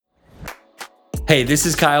Hey, this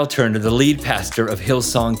is Kyle Turner, the lead pastor of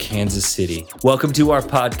Hillsong, Kansas City. Welcome to our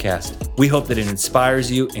podcast. We hope that it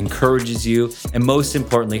inspires you, encourages you, and most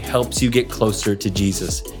importantly, helps you get closer to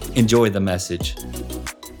Jesus. Enjoy the message.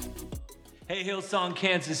 Hey, Hillsong,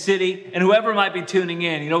 Kansas City, and whoever might be tuning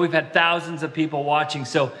in, we've had thousands of people watching.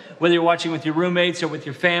 So whether you're watching with your roommates or with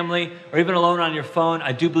your family or even alone on your phone,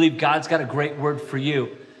 I do believe God's got a great word for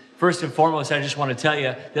you. First and foremost, I just want to tell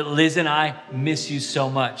you that Liz and I miss you so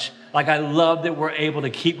much. I love that we're able to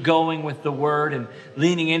keep going with the word and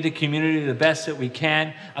leaning into community the best that we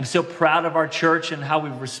can. I'm so proud of our church and how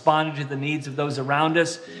we've responded to the needs of those around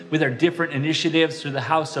us with our different initiatives through the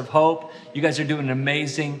House of Hope. You guys are doing an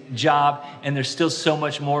amazing job, and there's still so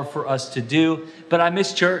much more for us to do. But I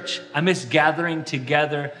miss church. I miss gathering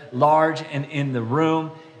together large and in the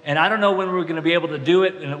room. And I don't know when we're going to be able to do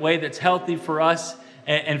it in a way that's healthy for us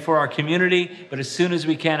and for our community, but as soon as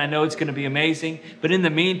we can, I know it's going to be amazing. But in the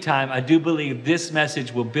meantime, I do believe this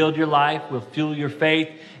message will build your life, will fuel your faith,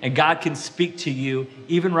 and God can speak to you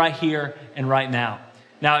even right here and right now.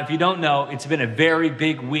 Now, if you don't know, it's been a very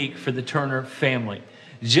big week for the Turner family.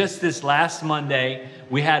 Just this last Monday,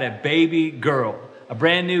 we had a baby girl, a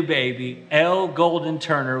brand new baby. Elle Golden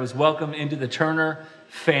Turner was welcomed into the Turner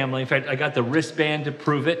family. In fact, I got the wristband to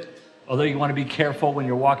prove it. Although you want to be careful when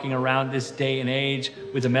you're walking around this day and age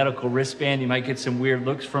with a medical wristband, you might get some weird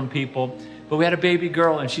looks from people. But we had a baby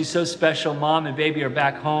girl, and she's so special. Mom and baby are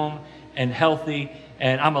back home and healthy,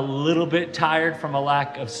 and I'm a little bit tired from a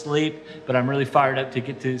lack of sleep, but I'm really fired up to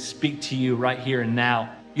get to speak to you right here and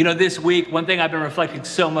now. This week, one thing I've been reflecting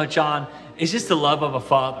so much on is just the love of a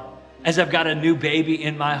father. As I've got a new baby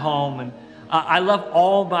in my home, and I love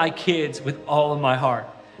all my kids with all of my heart.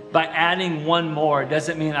 By adding one more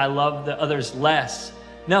doesn't mean I love the others less.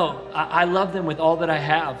 No, I love them with all that I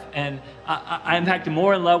have. And I'm in fact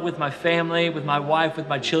more in love with my family, with my wife, with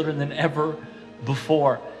my children than ever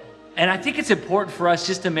before. And I think it's important for us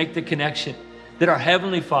just to make the connection that our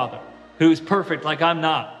Heavenly Father, who's perfect like I'm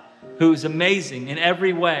not, who's amazing in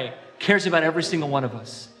every way, cares about every single one of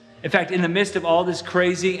us. In fact, in the midst of all this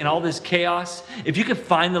crazy and all this chaos, if you can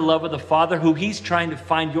find the love of the Father, who He's trying to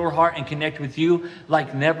find your heart and connect with you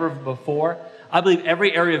like never before, I believe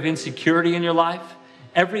every area of insecurity in your life,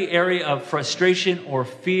 every area of frustration or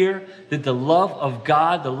fear, that the love of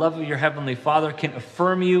God, the love of your Heavenly Father can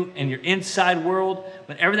affirm you in your inside world.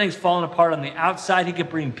 When everything's falling apart on the outside, He can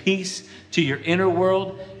bring peace to your inner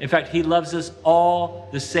world. In fact, He loves us all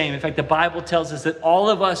the same. In fact, the Bible tells us that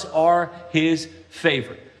all of us are His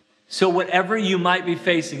favorite. So whatever you might be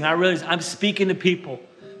facing, and I realize I'm speaking to people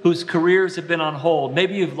whose careers have been on hold.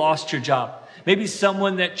 Maybe you've lost your job. Maybe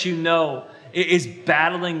someone that you know is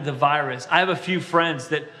battling the virus. I have a few friends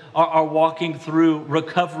that are walking through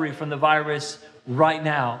recovery from the virus right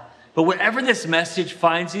now. But wherever this message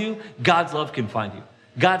finds you, God's love can find you.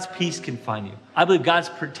 God's peace can find you. I believe God's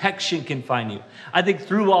protection can find you. I think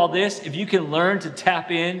through all this, if you can learn to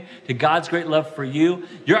tap in to God's great love for you,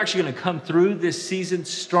 you're actually going to come through this season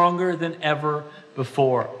stronger than ever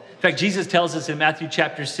before. In fact, Jesus tells us in Matthew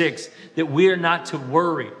chapter 6 that we are not to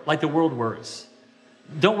worry like the world worries.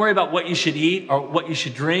 Don't worry about what you should eat or what you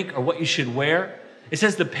should drink or what you should wear. It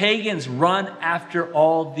says the pagans run after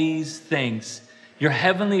all these things. Your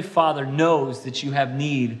Heavenly Father knows that you have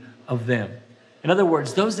need of them. In other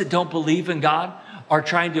words, those that don't believe in God are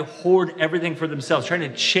trying to hoard everything for themselves, trying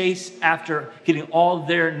to chase after getting all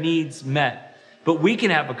their needs met. But we can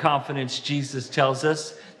have a confidence, Jesus tells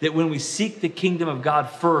us, that when we seek the kingdom of God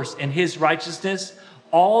first and His righteousness,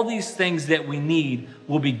 all these things that we need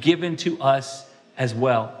will be given to us as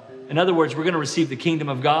well. In other words, we're going to receive the kingdom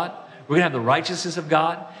of God, we're going to have the righteousness of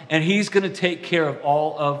God, and He's going to take care of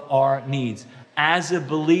all of our needs. As a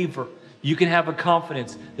believer, you can have a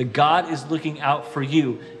confidence that God is looking out for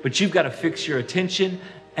you, but you've got to fix your attention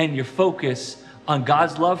and your focus on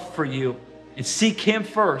God's love for you and seek Him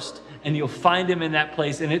first, and you'll find Him in that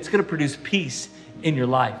place, and it's going to produce peace in your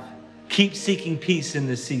life. Keep seeking peace in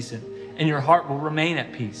this season, and your heart will remain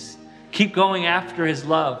at peace. Keep going after His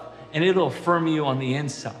love, and it'll affirm you on the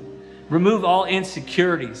inside. Remove all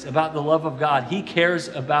insecurities about the love of God. He cares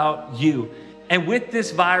about you. And with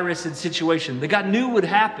this virus and situation that God knew would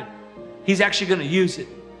happen, He's actually going to use it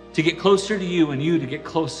to get closer to you and you to get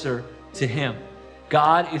closer to Him.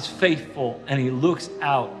 God is faithful and He looks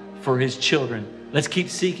out for His children. Let's keep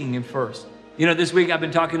seeking Him first. This week I've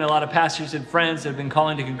been talking to a lot of pastors and friends that have been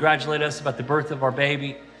calling to congratulate us about the birth of our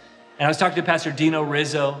baby. And I was talking to Pastor Dino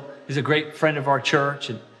Rizzo, who's a great friend of our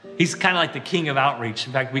church. And he's kind of like the king of outreach.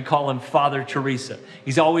 In fact, we call him Father Teresa.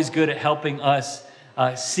 He's always good at helping us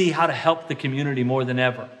see how to help the community more than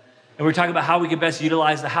ever. And we're talking about how we can best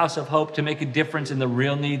utilize the House of Hope to make a difference in the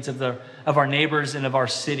real needs of our neighbors and of our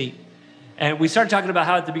city. And we started talking about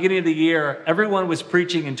how at the beginning of the year, everyone was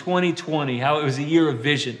preaching in 2020, how it was a year of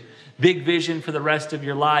vision. Big vision for the rest of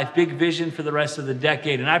your life, big vision for the rest of the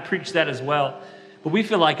decade. And I preached that as well. But we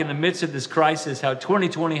feel like in the midst of this crisis, how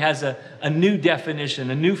 2020 has a new definition,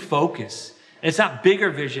 a new focus. And it's not bigger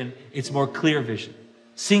vision, it's more clear vision.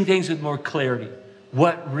 Seeing things with more clarity.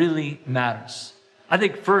 What really matters. I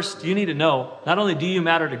think first you need to know, not only do you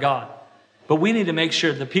matter to God, but we need to make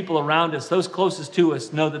sure the people around us, those closest to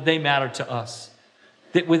us, know that they matter to us.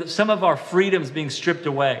 That with some of our freedoms being stripped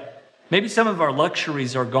away, maybe some of our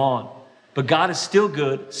luxuries are gone, but God is still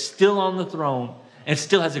good, still on the throne, and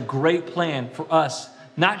still has a great plan for us,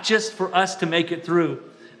 not just for us to make it through,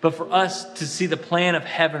 but for us to see the plan of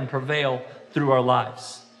heaven prevail through our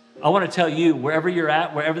lives. I want to tell you, wherever you're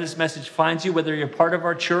at, wherever this message finds you, whether you're part of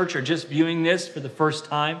our church or just viewing this for the first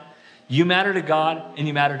time, you matter to God and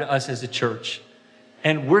you matter to us as a church.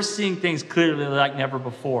 And we're seeing things clearly like never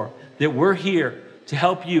before, that we're here to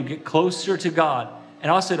help you get closer to God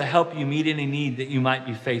and also to help you meet any need that you might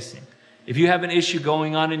be facing. If you have an issue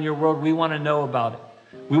going on in your world, we want to know about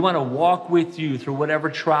it. We want to walk with you through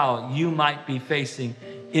whatever trial you might be facing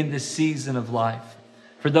in this season of life.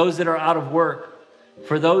 For those that are out of work,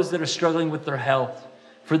 for those that are struggling with their health,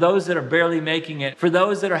 for those that are barely making it, for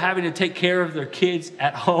those that are having to take care of their kids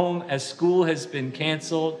at home as school has been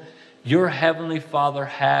canceled, your Heavenly Father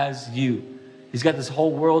has you. He's got this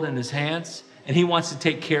whole world in his hands, and he wants to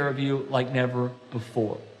take care of you like never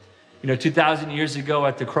before. 2,000 years ago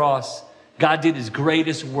at the cross, God did his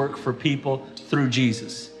greatest work for people through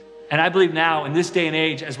Jesus. And I believe now, in this day and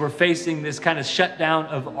age, as we're facing this kind of shutdown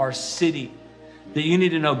of our city, that you need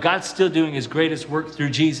to know God's still doing his greatest work through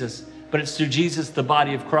Jesus, but it's through Jesus, the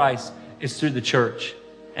body of Christ. It's through the church.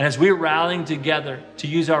 And as we're rallying together to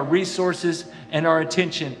use our resources and our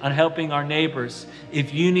attention on helping our neighbors,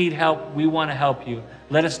 if you need help, we want to help you.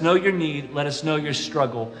 Let us know your need. Let us know your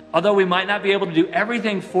struggle. Although we might not be able to do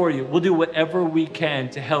everything for you, we'll do whatever we can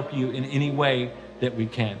to help you in any way that we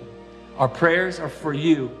can. Our prayers are for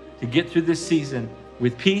you to get through this season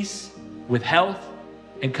with peace, with health,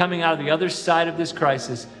 and coming out of the other side of this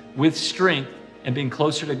crisis with strength and being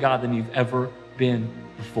closer to God than you've ever been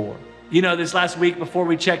before. This last week before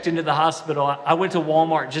we checked into the hospital, I went to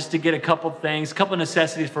Walmart just to get a couple things, a couple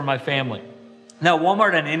necessities for my family. Now,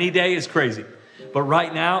 Walmart on any day is crazy, but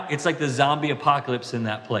right now it's like the zombie apocalypse in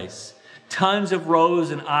that place. Tons of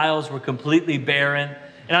rows and aisles were completely barren.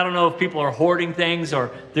 And I don't know if people are hoarding things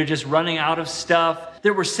or they're just running out of stuff.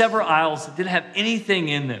 There were several aisles that didn't have anything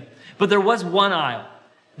in them, but there was one aisle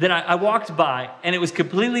that I walked by and it was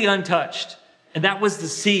completely untouched. And that was the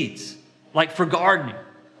seeds, like for gardening,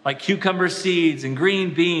 like cucumber seeds and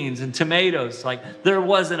green beans and tomatoes. Like there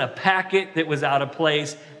wasn't a packet that was out of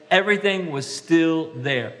place. Everything was still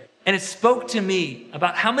there. And it spoke to me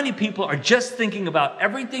about how many people are just thinking about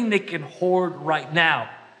everything they can hoard right now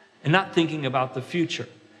and not thinking about the future.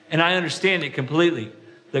 And I understand it completely.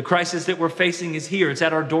 The crisis that we're facing is here. It's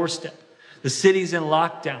at our doorstep. The city's in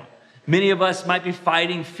lockdown. Many of us might be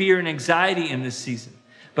fighting fear and anxiety in this season.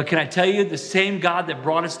 But can I tell you, the same God that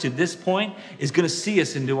brought us to this point is going to see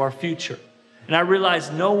us into our future. And I realize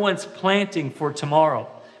no one's planting for tomorrow.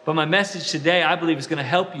 But my message today, I believe, is going to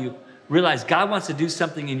help you realize God wants to do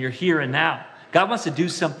something in your here and now. God wants to do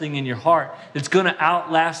something in your heart that's going to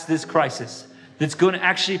outlast this crisis, that's going to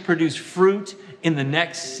actually produce fruit in the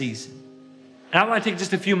next season. And I want to take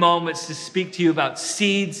just a few moments to speak to you about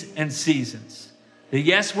seeds and seasons. That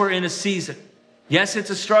yes, we're in a season. Yes, it's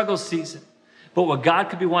a struggle season. But what God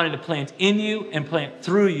could be wanting to plant in you and plant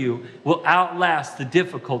through you will outlast the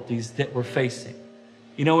difficulties that we're facing.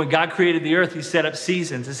 When God created the earth, he set up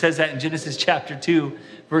seasons. It says that in Genesis chapter 2,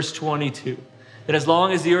 verse 22. That as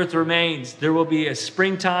long as the earth remains, there will be a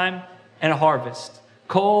springtime and a harvest,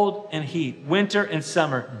 cold and heat, winter and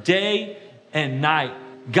summer, day and night.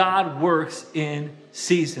 God works in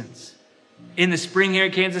seasons. In the spring here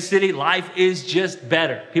in Kansas City, life is just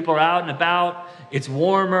better. People are out and about. It's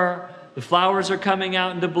warmer. The flowers are coming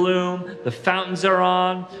out into bloom. The fountains are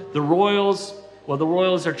on. The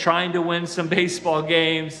Royals are trying to win some baseball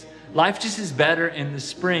games. Life just is better in the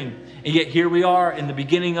spring. And yet here we are in the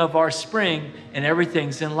beginning of our spring and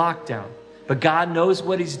everything's in lockdown. But God knows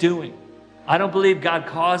what he's doing. I don't believe God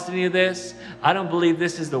caused any of this. I don't believe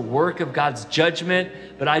this is the work of God's judgment,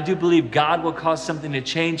 but I do believe God will cause something to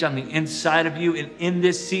change on the inside of you. And in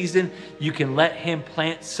this season, you can let him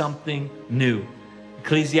plant something new.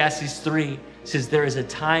 Ecclesiastes 3 says there is a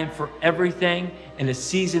time for everything and a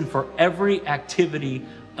season for every activity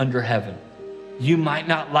under heaven. You might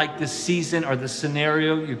not like the season or the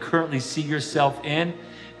scenario you currently see yourself in,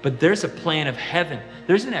 but there's a plan of heaven.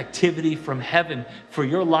 There's an activity from heaven for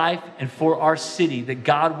your life and for our city that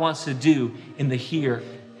God wants to do in the here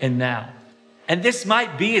and now. And this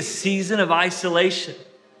might be a season of isolation.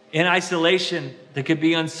 In isolation, there could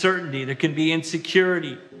be uncertainty, there can be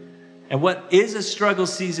insecurity. And what is a struggle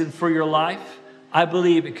season for your life, I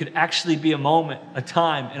believe it could actually be a moment, a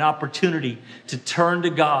time, an opportunity to turn to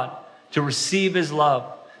God, to receive his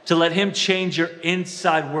love, to let him change your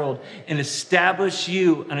inside world and establish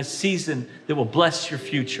you in a season that will bless your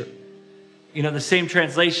future. You know, the same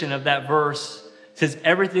translation of that verse says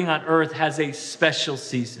everything on earth has a special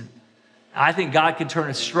season. I think God can turn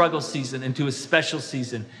a struggle season into a special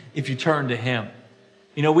season if you turn to him.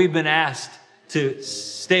 You know, we've been asked to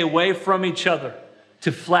stay away from each other,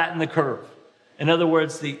 to flatten the curve. In other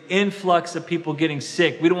words, the influx of people getting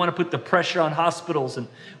sick. We don't want to put the pressure on hospitals, and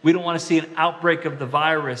we don't want to see an outbreak of the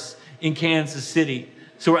virus in Kansas City.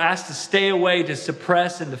 So we're asked to stay away, to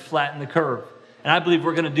suppress, and to flatten the curve. And I believe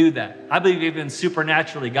we're going to do that. I believe even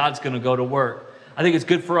supernaturally, God's going to go to work. I think it's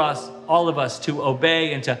good for us, all of us, to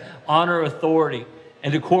obey and to honor authority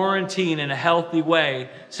and to quarantine in a healthy way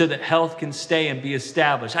so that health can stay and be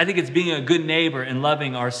established. I think it's being a good neighbor and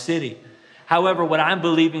loving our city. However, what I'm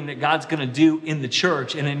believing that God's going to do in the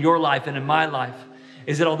church and in your life and in my life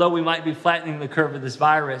is that although we might be flattening the curve of this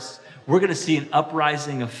virus, we're going to see an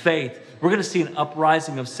uprising of faith. We're going to see an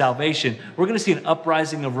uprising of salvation. We're going to see an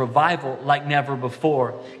uprising of revival like never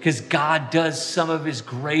before, because God does some of his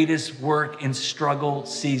greatest work in struggle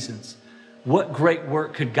seasons. What great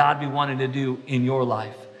work could God be wanting to do in your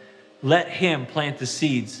life? Let him plant the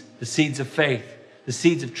seeds of faith, the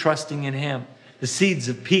seeds of trusting in him, the seeds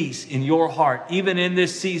of peace in your heart, even in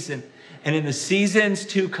this season. And in the seasons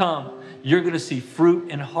to come, you're going to see fruit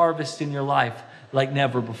and harvest in your life like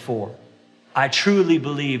never before. I truly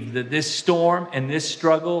believe that this storm and this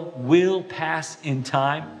struggle will pass in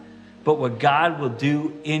time, but what God will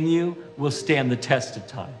do in you will stand the test of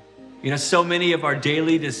time. You know, so many of our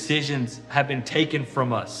daily decisions have been taken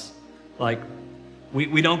from us. Like,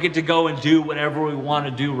 we don't get to go and do whatever we want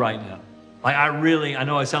to do right now. Like, I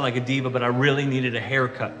know I sound like a diva, but I really needed a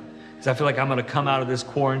haircut because I feel like I'm going to come out of this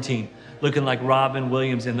quarantine looking like Robin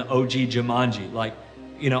Williams in the OG Jumanji. Like,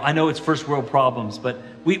 you know, I know it's first world problems, but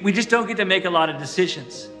we just don't get to make a lot of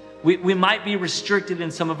decisions. We might be restricted in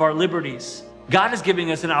some of our liberties. God is giving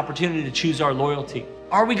us an opportunity to choose our loyalty.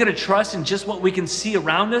 Are we going to trust in just what we can see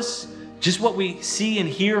around us, just what we see and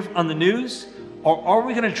hear on the news? Or are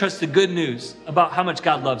we going to trust the good news about how much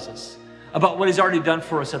God loves us, about what he's already done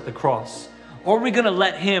for us at the cross? Or are we going to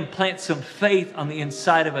let him plant some faith on the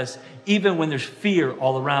inside of us, even when there's fear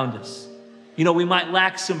all around us? You know, we might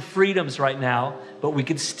lack some freedoms right now, but we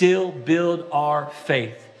can still build our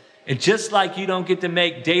faith. And just like you don't get to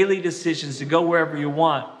make daily decisions to go wherever you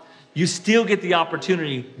want, you still get the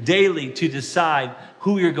opportunity daily to decide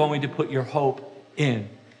who you're going to put your hope in.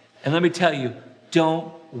 And let me tell you,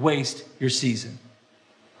 don't waste your season.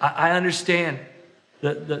 I understand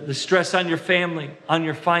the stress on your family, on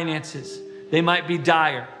your finances. They might be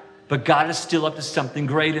dire, but God is still up to something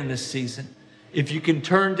great in this season. If you can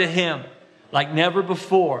turn to him like never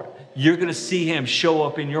before, you're going to see him show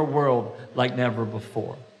up in your world like never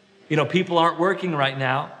before. You know, people aren't working right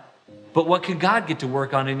now, but what can God get to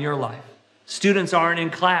work on in your life? Students aren't in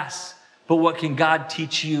class, but what can God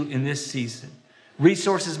teach you in this season?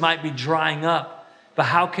 Resources might be drying up, but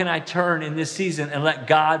how can I turn in this season and let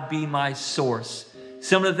God be my source?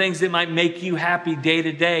 Some of the things that might make you happy day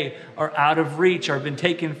to day are out of reach or have been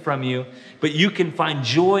taken from you, but you can find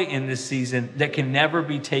joy in this season that can never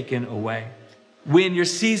be taken away. When your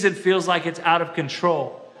season feels like it's out of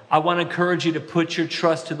control, I want to encourage you to put your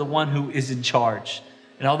trust to the one who is in charge.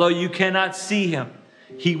 And although you cannot see him,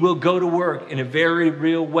 he will go to work in a very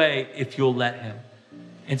real way if you'll let him.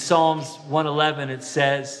 In Psalms 111, it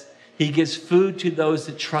says, he gives food to those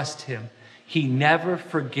that trust him. He never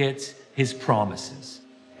forgets his promises.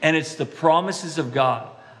 And it's the promises of God.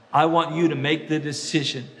 I want you to make the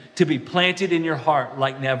decision to be planted in your heart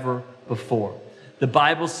like never before. The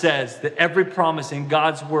Bible says that every promise in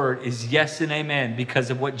God's word is yes and amen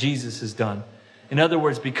because of what Jesus has done. In other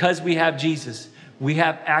words, because we have Jesus, we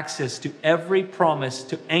have access to every promise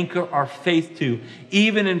to anchor our faith to.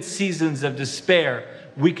 Even in seasons of despair,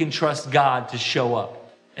 we can trust God to show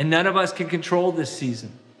up. And none of us can control this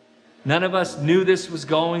season. None of us knew this was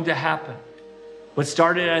going to happen. What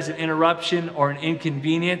started as an interruption or an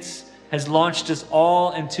inconvenience has launched us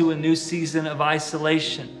all into a new season of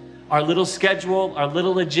isolation. Our little schedule, our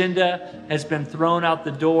little agenda has been thrown out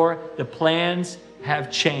the door. The plans have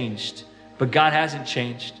changed, but God hasn't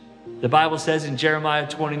changed. The Bible says in Jeremiah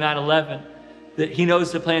 29:11 that he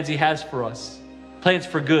knows the plans he has for us. Plans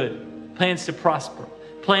for good, plans to prosper,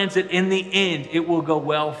 plans that in the end it will go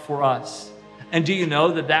well for us. And do you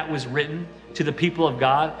know that that was written to the people of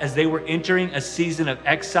God as they were entering a season of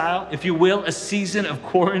exile, if you will, a season of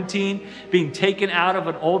quarantine, being taken out of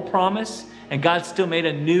an old promise, and God still made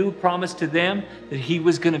a new promise to them that he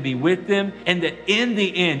was going to be with them, and that in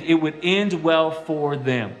the end it would end well for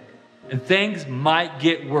them. And things might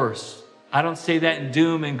get worse. I don't say that in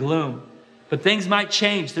doom and gloom, but things might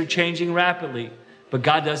change. They're changing rapidly, but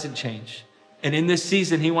God doesn't change. And in this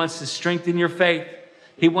season, he wants to strengthen your faith.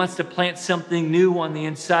 He wants to plant something new on the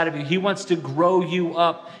inside of you. He wants to grow you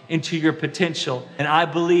up into your potential. And I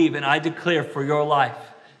believe and I declare for your life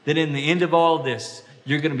that in the end of all of this,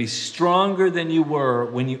 you're going to be stronger than you were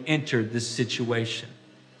when you entered this situation.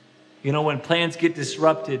 You know, when plans get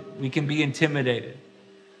disrupted, we can be intimidated.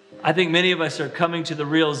 I think many of us are coming to the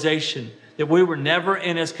realization that we were never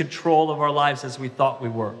in as control of our lives as we thought we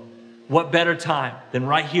were. What better time than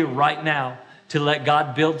right here, right now, to let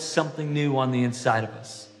God build something new on the inside of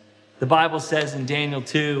us. The Bible says in Daniel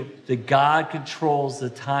 2 that God controls the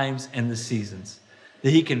times and the seasons,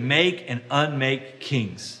 that he can make and unmake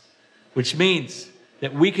kings, which means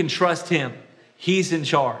that we can trust him. He's in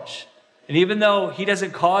charge. And even though he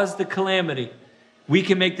doesn't cause the calamity, we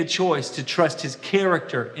can make the choice to trust his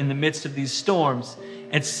character in the midst of these storms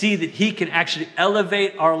and see that he can actually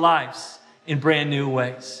elevate our lives in brand new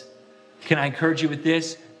ways. Can I encourage you with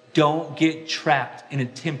this? Don't get trapped in a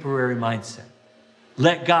temporary mindset.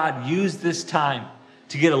 Let God use this time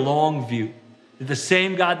to get a long view. That the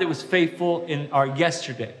same God that was faithful in our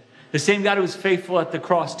yesterday, the same God who was faithful at the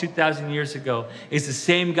cross 2,000 years ago, is the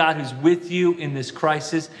same God who's with you in this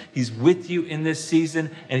crisis. He's with you in this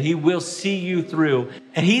season, and he will see you through.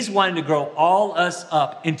 And he's wanting to grow all us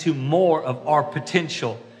up into more of our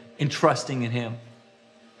potential in trusting in him.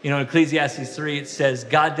 You know, in Ecclesiastes 3, it says,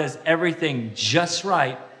 God does everything just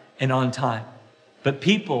right and on time. But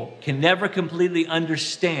people can never completely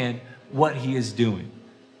understand what he is doing.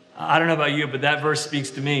 I don't know about you, but that verse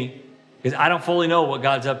speaks to me because I don't fully know what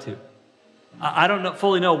God's up to. I don't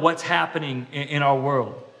fully know what's happening in our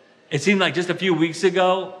world. It seemed like just a few weeks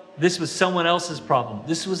ago, this was someone else's problem.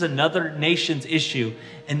 This was another nation's issue,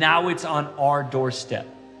 and now it's on our doorstep.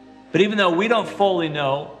 But even though we don't fully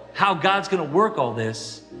know how God's going to work all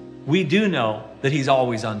this, we do know that he's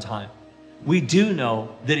always on time. We do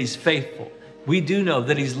know that he's faithful. We do know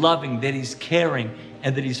that he's loving, that he's caring,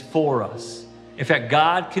 and that he's for us. In fact,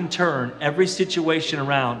 God can turn every situation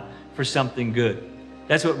around for something good.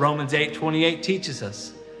 That's what Romans 8:28 teaches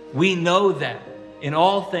us. We know that in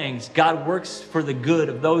all things, God works for the good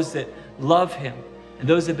of those that love him and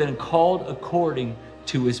those that have been called according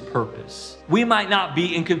to his purpose. We might not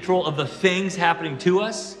be in control of the things happening to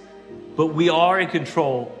us, but we are in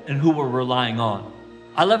control in who we're relying on.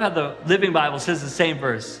 I love how the Living Bible says the same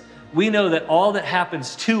verse. We know that all that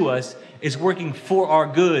happens to us is working for our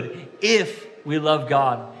good if we love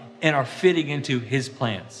God and are fitting into his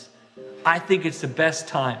plans. I think it's the best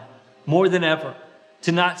time, more than ever,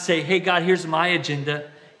 to not say, hey, God, here's my agenda.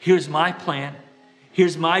 Here's my plan.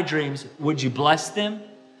 Here's my dreams. Would you bless them?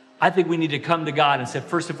 I think we need to come to God and say,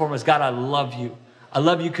 first and foremost, God, I love you. I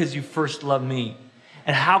love you because you first loved me.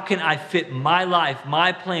 And how can I fit my life,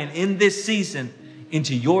 my plan in this season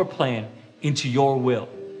into your plan, into your will?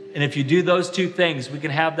 And if you do those two things, we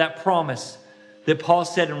can have that promise that Paul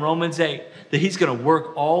said in Romans 8, that he's going to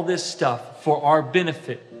work all this stuff for our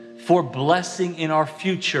benefit, for blessing in our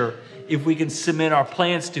future, if we can submit our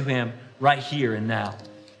plans to him right here and now.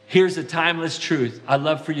 Here's a timeless truth I'd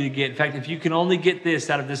love for you to get. In fact, if you can only get this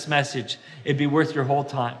out of this message, it'd be worth your whole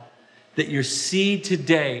time. That your seed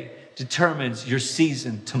today determines your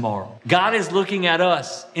season tomorrow. God is looking at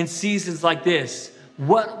us in seasons like this.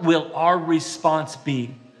 What will our response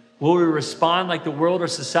be? Will we respond like the world or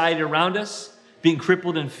society around us, being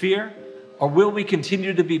crippled in fear? Or will we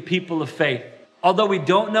continue to be people of faith? Although we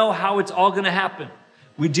don't know how it's all going to happen,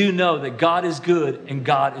 we do know that God is good and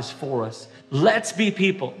God is for us. Let's be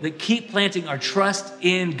people that keep planting our trust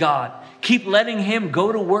in God. Keep letting him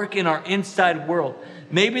go to work in our inside world.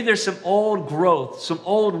 Maybe there's some old growth, some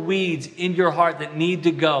old weeds in your heart that need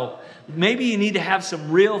to go. Maybe you need to have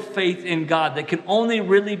some real faith in God that can only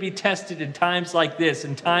really be tested in times like this,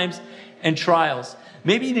 in times and trials.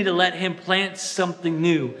 Maybe you need to let him plant something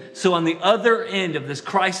new. So on the other end of this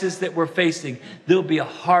crisis that we're facing, there'll be a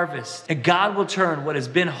harvest. And God will turn what has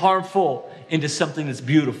been harmful into something that's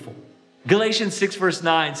beautiful. Galatians 6 verse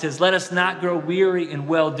 9 says, let us not grow weary in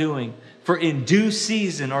well-doing, for in due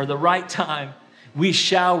season or the right time, we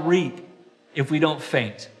shall reap if we don't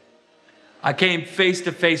faint. I came face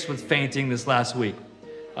to face with fainting this last week.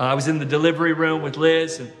 I was in the delivery room with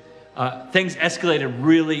Liz, and things escalated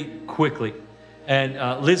really quickly.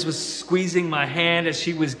 And Liz was squeezing my hand as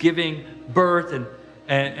she was giving birth,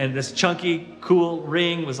 and this chunky, cool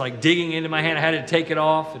ring was like digging into my hand. I had to take it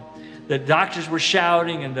off. And the doctors were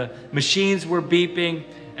shouting, and the machines were beeping.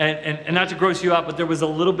 And not to gross you out, but there was a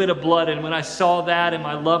little bit of blood. And when I saw that, and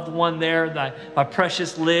my loved one there, my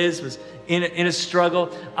precious Liz was in a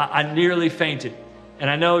struggle, I nearly fainted. And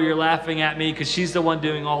I know you're laughing at me because she's the one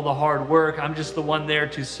doing all the hard work. I'm just the one there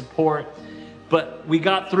to support. But we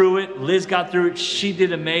got through it. Liz got through it. She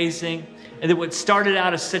did amazing. And then what started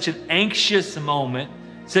out as such an anxious moment,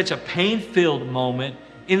 such a pain-filled moment,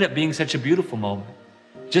 ended up being such a beautiful moment.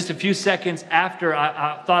 Just a few seconds after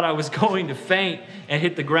I thought I was going to faint and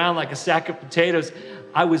hit the ground like a sack of potatoes,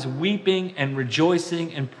 I was weeping and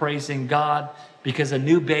rejoicing and praising God because a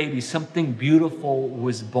new baby, something beautiful,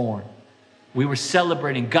 was born. We were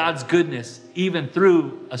celebrating God's goodness even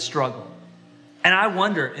through a struggle. And I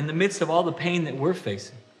wonder, in the midst of all the pain that we're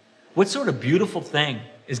facing, what sort of beautiful thing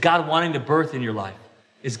is God wanting to birth in your life?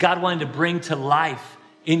 Is God wanting to bring to life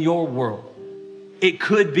in your world? It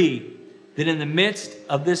could be that in the midst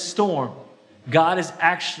of this storm, God is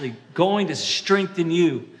actually going to strengthen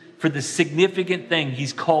you for the significant thing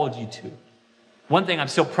He's called you to. One thing I'm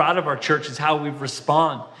so proud of our church is how we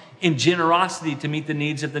respond in generosity to meet the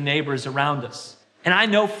needs of the neighbors around us. And I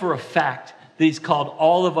know for a fact that He's called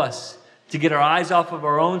all of us to get our eyes off of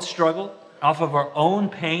our own struggle, off of our own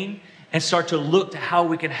pain, and start to look to how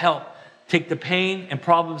we can help take the pain and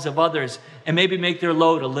problems of others and maybe make their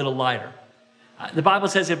load a little lighter. The Bible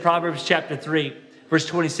says in Proverbs chapter 3, verse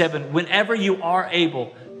 27, whenever you are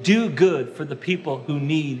able, do good for the people who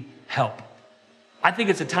need help. I think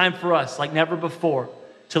it's a time for us, like never before,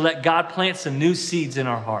 to let God plant some new seeds in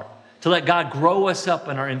our heart, to let God grow us up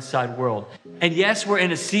in our inside world. And yes, we're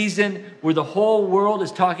in a season where the whole world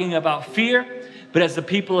is talking about fear, but as the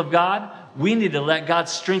people of God, we need to let God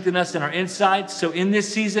strengthen us in our inside. So in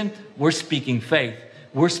this season, we're speaking faith.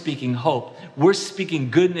 We're speaking hope. We're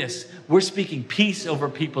speaking goodness. We're speaking peace over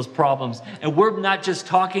people's problems. And we're not just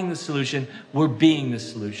talking the solution, we're being the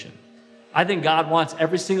solution. I think God wants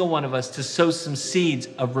every single one of us to sow some seeds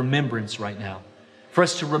of remembrance right now. For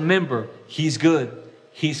us to remember He's good.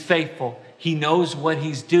 He's faithful. He knows what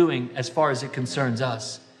He's doing as far as it concerns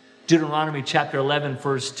us. Deuteronomy chapter 11,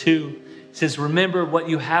 verse 2 says, remember what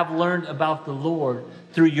you have learned about the Lord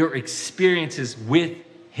through your experiences with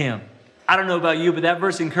Him. I don't know about you, but that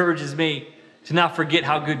verse encourages me to not forget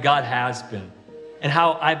how good God has been and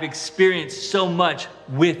how I've experienced so much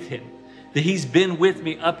with Him, that He's been with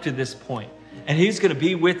me up to this point. And He's going to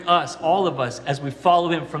be with us, all of us, as we follow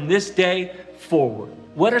Him from this day forward.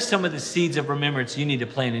 What are some of the seeds of remembrance you need to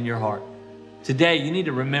plant in your heart? Today, you need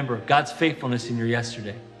to remember God's faithfulness in your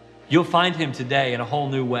yesterday. You'll find Him today in a whole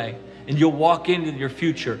new way, and you'll walk into your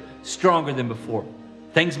future stronger than before.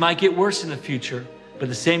 Things might get worse in the future, but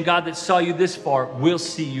the same God that saw you this far will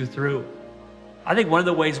see you through. I think one of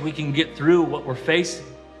the ways we can get through what we're facing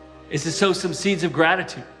is to sow some seeds of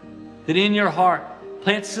gratitude. That in your heart,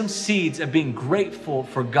 plant some seeds of being grateful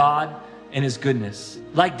for God and His goodness.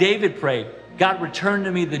 Like David prayed, God, return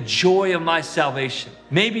to me the joy of my salvation.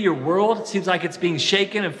 Maybe your world seems like it's being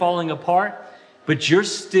shaken and falling apart, but you're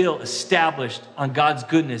still established on God's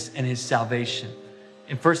goodness and His salvation.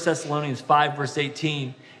 In 1 Thessalonians 5, verse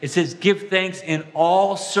 18, it says, give thanks in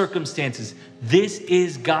all circumstances. This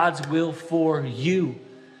is God's will for you.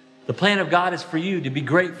 The plan of God is for you to be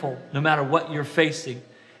grateful no matter what you're facing.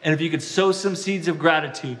 And if you could sow some seeds of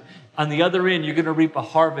gratitude, on the other end, you're going to reap a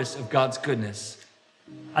harvest of God's goodness.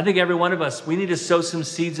 I think every one of us, we need to sow some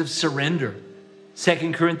seeds of surrender.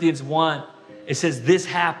 2 Corinthians 1, it says, this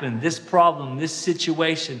happened, this problem, this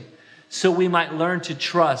situation, so we might learn to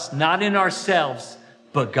trust, not in ourselves,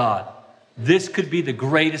 but God. This could be the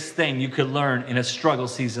greatest thing you could learn in a struggle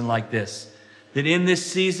season like this. That in this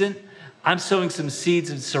season, I'm sowing some seeds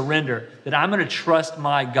of surrender, that I'm going to trust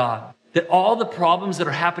my God. That all the problems that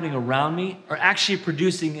are happening around me are actually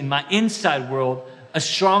producing in my inside world a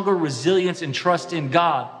stronger resilience and trust in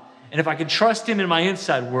God. And if I can trust Him in my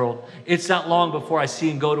inside world, it's not long before I see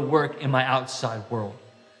Him go to work in my outside world.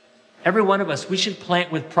 Every one of us, we should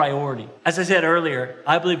plant with priority. As I said earlier,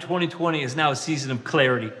 I believe 2020 is now a season of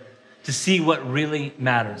clarity to see what really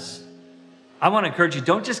matters. I want to encourage you,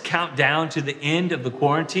 don't just count down to the end of the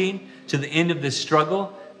quarantine, to the end of this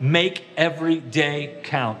struggle. Make every day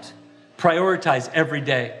count. Prioritize every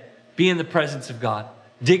day. Be in the presence of God.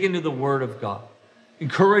 Dig into the Word of God.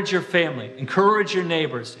 Encourage your family. Encourage your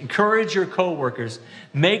neighbors. Encourage your coworkers.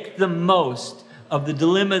 Make the most of the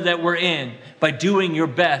dilemma that we're in by doing your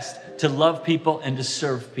best to love people and to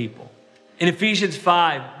serve people. In Ephesians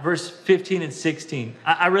 5, verse 15 and 16,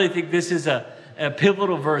 I really think this is a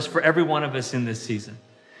pivotal verse for every one of us in this season.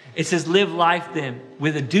 It says, live life then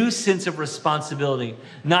with a due sense of responsibility,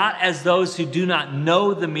 not as those who do not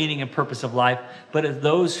know the meaning and purpose of life, but as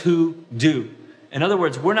those who do. In other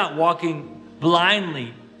words, we're not walking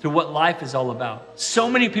blindly through what life is all about. So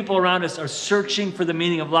many people around us are searching for the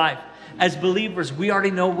meaning of life. As believers, we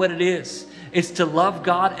already know what it is. It's to love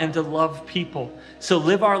God and to love people. So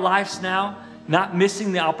live our lives now, not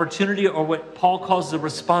missing the opportunity or what Paul calls the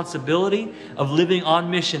responsibility of living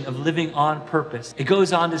on mission, of living on purpose. It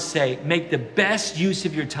goes on to say, make the best use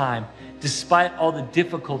of your time despite all the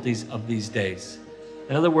difficulties of these days.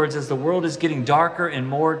 In other words, as the world is getting darker and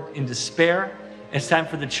more in despair, it's time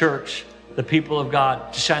for the church, the people of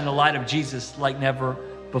God, to shine the light of Jesus like never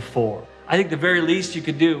before. I think the very least you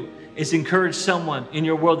could do is encourage someone in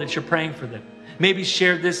your world that you're praying for them. Maybe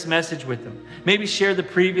share this message with them. Maybe share the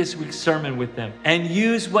previous week's sermon with them. And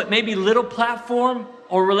use what maybe little platform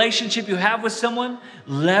or relationship you have with someone,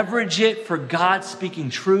 leverage it for God speaking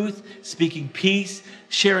truth, speaking peace,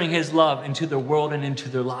 sharing his love into their world and into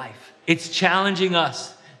their life. It's challenging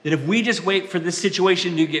us that if we just wait for this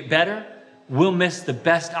situation to get better, we'll miss the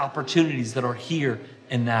best opportunities that are here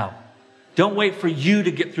and now. Don't wait for you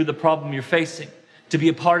to get through the problem you're facing to be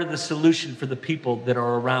a part of the solution for the people that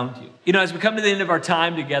are around you. You know, as we come to the end of our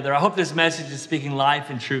time together, I hope this message is speaking life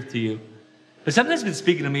and truth to you. But something that's been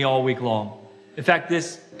speaking to me all week long. In fact,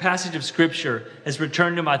 this passage of scripture has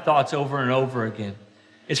returned to my thoughts over and over again.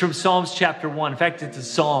 It's from Psalms chapter 1. In fact, it's a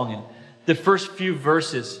song. And the first few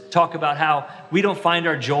verses talk about how we don't find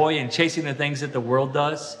our joy in chasing the things that the world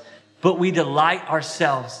does, but we delight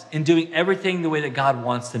ourselves in doing everything the way that God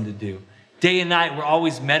wants them to do. Day and night, we're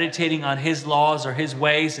always meditating on his laws or his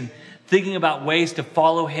ways and thinking about ways to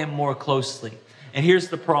follow him more closely. And here's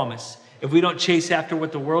the promise. If we don't chase after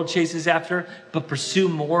what the world chases after, but pursue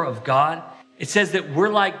more of God, it says that we're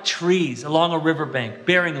like trees along a riverbank,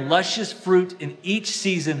 bearing luscious fruit in each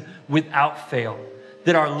season without fail.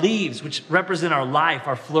 That our leaves, which represent our life,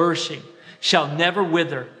 our flourishing, shall never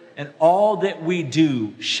wither, and all that we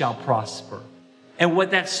do shall prosper. And what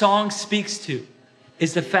that song speaks to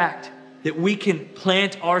is the fact that we can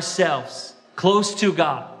plant ourselves close to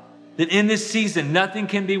God, that in this season, nothing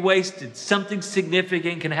can be wasted. Something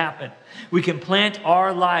significant can happen. We can plant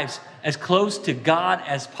our lives as close to God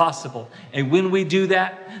as possible. And when we do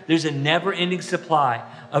that, there's a never-ending supply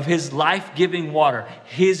of his life-giving water,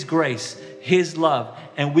 his grace, his love,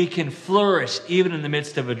 and we can flourish even in the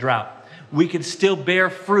midst of a drought. We can still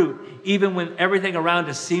bear fruit even when everything around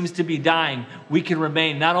us seems to be dying. We can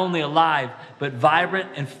remain not only alive, but vibrant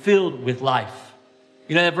and filled with life.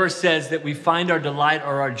 You know, that verse says that we find our delight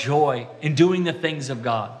or our joy in doing the things of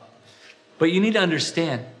God. But you need to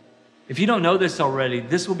understand, if you don't know this already,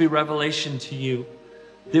 this will be revelation to you,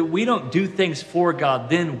 that we don't do things for God,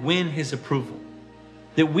 then win his approval.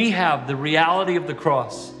 That we have the reality of the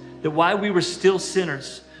cross, that while we were still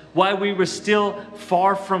sinners, while we were still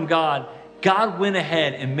far from God, God went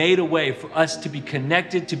ahead and made a way for us to be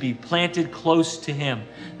connected, to be planted close to him,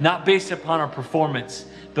 not based upon our performance,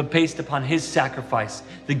 but based upon his sacrifice,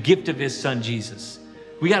 the gift of his son, Jesus.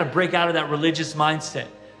 We got to break out of that religious mindset.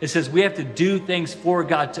 It says we have to do things for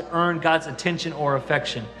God to earn God's attention or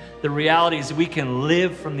affection. The reality is we can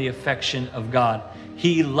live from the affection of God.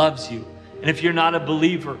 He loves you. And if you're not a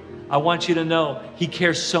believer, I want you to know he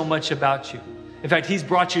cares so much about you. In fact, he's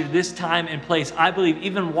brought you to this time and place, I believe,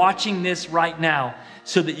 even watching this right now,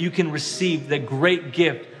 so that you can receive the great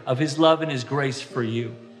gift of his love and his grace for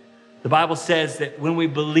you. The Bible says that when we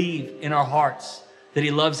believe in our hearts that he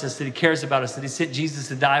loves us, that he cares about us, that he sent Jesus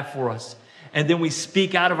to die for us, and then we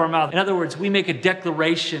speak out of our mouth. In other words, we make a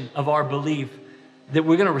declaration of our belief that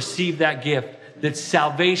we're going to receive that gift, that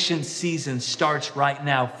salvation season starts right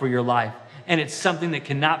now for your life. And it's something that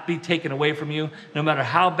cannot be taken away from you. No matter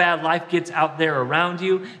how bad life gets out there around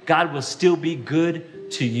you, God will still be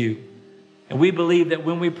good to you. And we believe that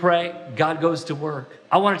when we pray, God goes to work.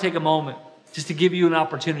 I want to take a moment just to give you an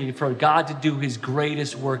opportunity for God to do his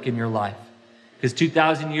greatest work in your life. Because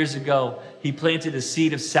 2,000 years ago, he planted a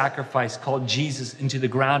seed of sacrifice called Jesus into the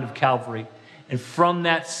ground of Calvary. And from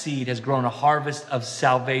that seed has grown a harvest of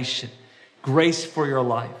salvation, grace for your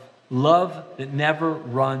life, love that never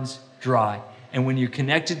runs dry. And when you're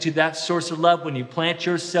connected to that source of love, when you plant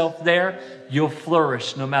yourself there, you'll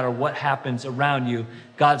flourish no matter what happens around you.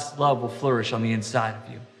 God's love will flourish on the inside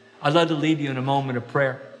of you. I'd love to lead you in a moment of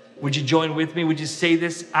prayer. Would you join with me? Would you say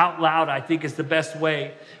this out loud? I think is the best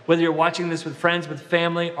way. Whether you're watching this with friends, with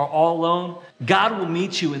family, or all alone, God will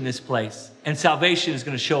meet you in this place, and salvation is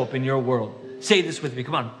going to show up in your world. Say this with me.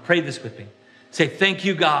 Come on, pray this with me. Say, thank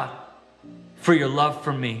you, God, for your love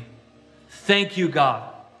for me. Thank you,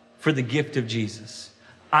 God, for the gift of Jesus.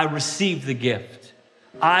 I receive the gift.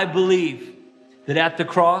 I believe that at the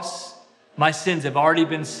cross, my sins have already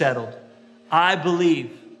been settled. I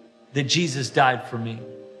believe that Jesus died for me.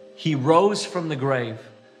 He rose from the grave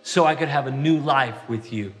so I could have a new life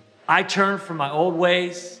with you. I turn from my old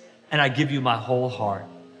ways and I give you my whole heart.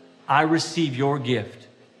 I receive your gift.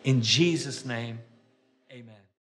 In Jesus' name, amen.